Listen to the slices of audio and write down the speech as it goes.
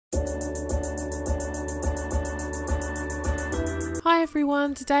Hi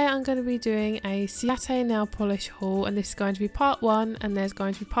everyone, today I'm going to be doing a Ciaté nail polish haul, and this is going to be part 1 and there's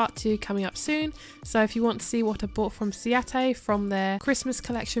going to be part 2 coming up soon. So if you want to see what I bought from Ciaté from their Christmas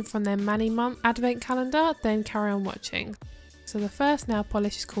collection from their Mani month advent calendar, then carry on watching. So the first nail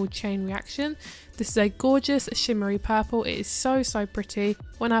polish is called Chain Reaction. This is a gorgeous shimmery purple. It is so pretty.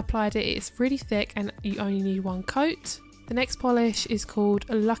 When I applied it, it's really thick and you only need one coat. The next polish is called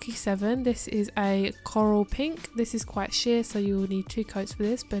Lucky 7. This is a coral pink. This is quite sheer, so you will need 2 coats for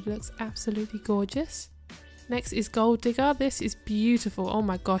this, but it looks absolutely gorgeous. Next is Gold Digger. This is beautiful. Oh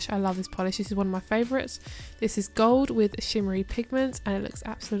my gosh, I love this polish. This is one of my favourites. This is gold with shimmery pigments and it looks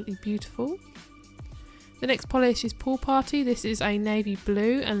absolutely beautiful. The next polish is Pool Party. This is a navy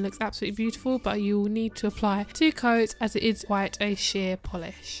blue and looks absolutely beautiful, but you will need to apply 2 coats as it is quite a sheer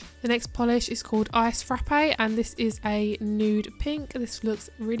polish. The next polish is called Ice Frappe and this is a nude pink. This looks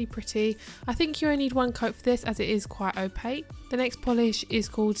really pretty. I think you only need 1 coat for this as it is quite opaque. The next polish is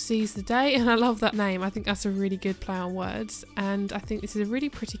called Seize the Day and I love that name. I think that's a really good play on words and I think this is a really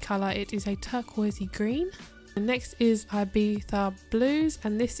pretty colour. It is a turquoisey green. The next is Ibiza Blues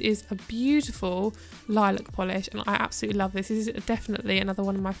and this is a beautiful lilac polish and I absolutely love this. This is definitely another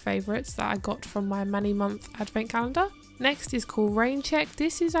one of my favourites that I got from my Mani month advent calendar. Next is called Rain Check.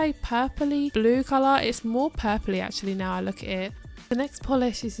 This is a purpley blue colour. It's more purpley actually now I look at it. The next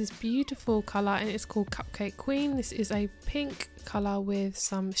polish is this beautiful colour and it's called Cupcake Queen. This is a pink colour with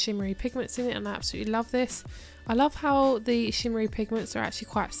some shimmery pigments in it and I absolutely love this. I love how the shimmery pigments are actually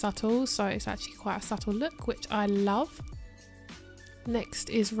quite subtle, so it's actually quite a subtle look, which I love. Next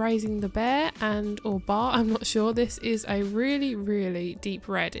is Raising the Bear or Bar, I'm not sure. This is a really deep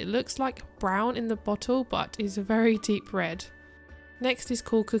red. It looks like brown in the bottle, but is a very deep red. Next is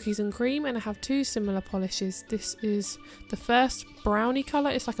called Cookies and Cream and I have 2 similar polishes. This is the first brownie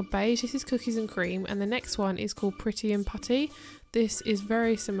colour, it's like a beige. This is Cookies and Cream and the next one is called Pretty and Putty. This is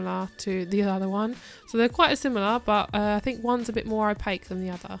very similar to the other one. So they're quite similar, but I think one's a bit more opaque than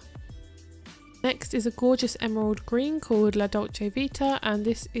the other. Next is a gorgeous emerald green called La Dolce Vita and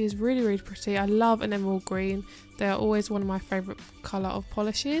this is really pretty. I love an emerald green. They are always one of my favourite colour of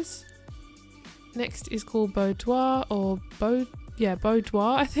polishes. Next is called Boudoir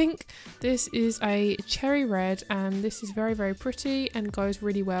Boudoir I think. This is a cherry red and this is very pretty and goes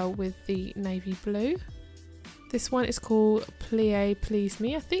really well with the navy blue. This one is called Plie Please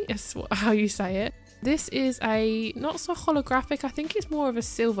Me, I think that's how you say it. This is a not so holographic, I think it's more of a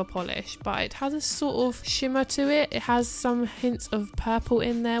silver polish, but it has a sort of shimmer to it. It has some hints of purple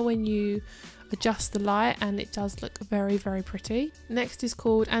in there when you adjust the light and it does look very pretty. Next is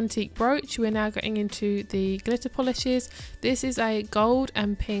called Antique Brooch. We're now getting into the glitter polishes. This is a gold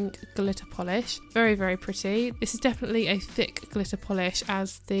and pink glitter polish. Very pretty. This is definitely a thick glitter polish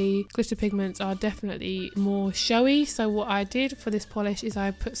as the glitter pigments are definitely more showy. So what I did for this polish is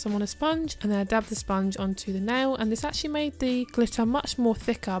I put some on a sponge and then I dabbed the sponge onto the nail and this actually made the glitter much more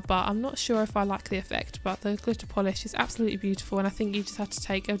thicker, but I'm not sure if I like the effect, but the glitter polish is absolutely beautiful and I think you just have to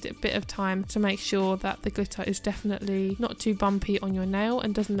take a bit of time to make sure that the glitter is definitely not too bumpy on your nail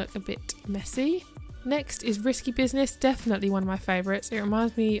and doesn't look a bit messy. Next is Risky Business, definitely one of my favourites. It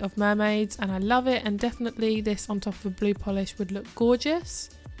reminds me of mermaids and I love it and definitely this on top of a blue polish would look gorgeous.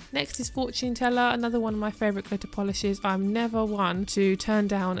 Next is Fortune Teller, another one of my favourite glitter polishes. I'm never one to turn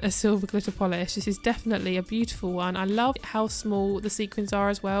down a silver glitter polish. This is definitely a beautiful one. I love how small the sequins are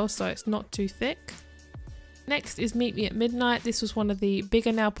as well, so it's not too thick. Next is Meet Me at Midnight. This was one of the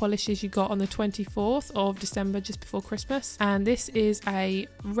bigger nail polishes you got on the 24th of December, just before Christmas. And this is a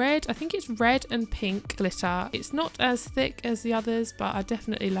red, I think it's red and pink glitter. It's not as thick as the others, but I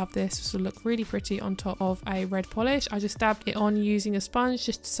definitely love this. This will look really pretty on top of a red polish. I just dabbed it on using a sponge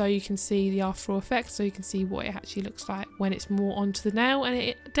just so you can see the after effect, so you can see what it actually looks like when it's more onto the nail. And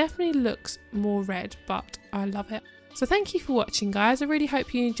it definitely looks more red, but I love it. So thank you for watching guys, I really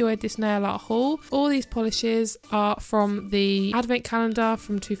hope you enjoyed this nail art haul. All these polishes are from the advent calendar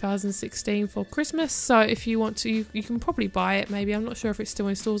from 2016 for Christmas, so if you want to you can probably buy it maybe, I'm not sure if it's still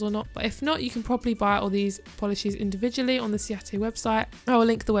in stores or not, but if not you can probably buy all these polishes individually on the Ciaté website. I will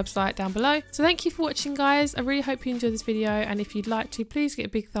link the website down below. So thank you for watching guys, I really hope you enjoyed this video and if you'd like to please get a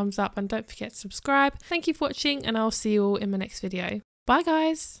big thumbs up and don't forget to subscribe. Thank you for watching and I'll see you all in my next video. Bye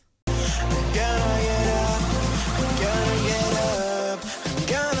guys! Gotta